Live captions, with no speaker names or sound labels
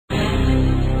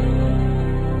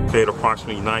Okay, at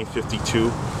approximately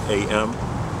 9:52 a.m.,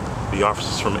 the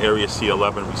officers from Area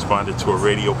C11 responded to a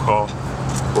radio call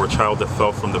for a child that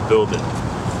fell from the building.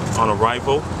 On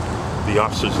arrival, the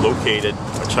officers located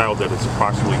a child that is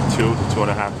approximately 2 to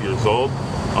 2.5 years old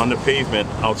on the pavement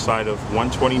outside of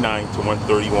 129 to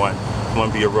 131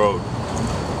 Columbia Road,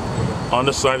 on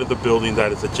the side of the building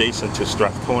that is adjacent to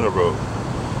Strathcona Road.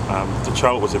 The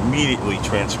child was immediately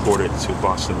transported to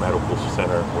Boston Medical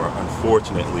Center, where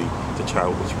unfortunately the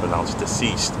child was pronounced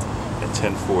deceased at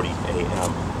 10:40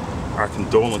 a.m. Our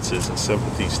condolences and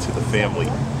sympathies to the family.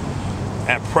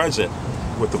 At present,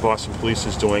 what the Boston Police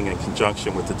is doing in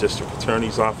conjunction with the District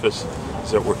Attorney's Office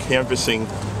is that we're canvassing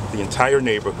the entire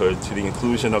neighborhood to the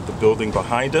inclusion of the building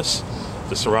behind us,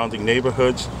 the surrounding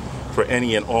neighborhoods, for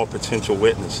any and all potential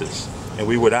witnesses. And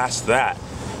we would ask that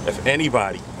if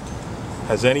anybody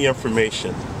has any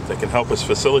information that can help us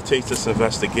facilitate this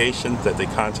investigation, that they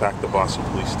contact the Boston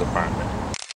Police Department.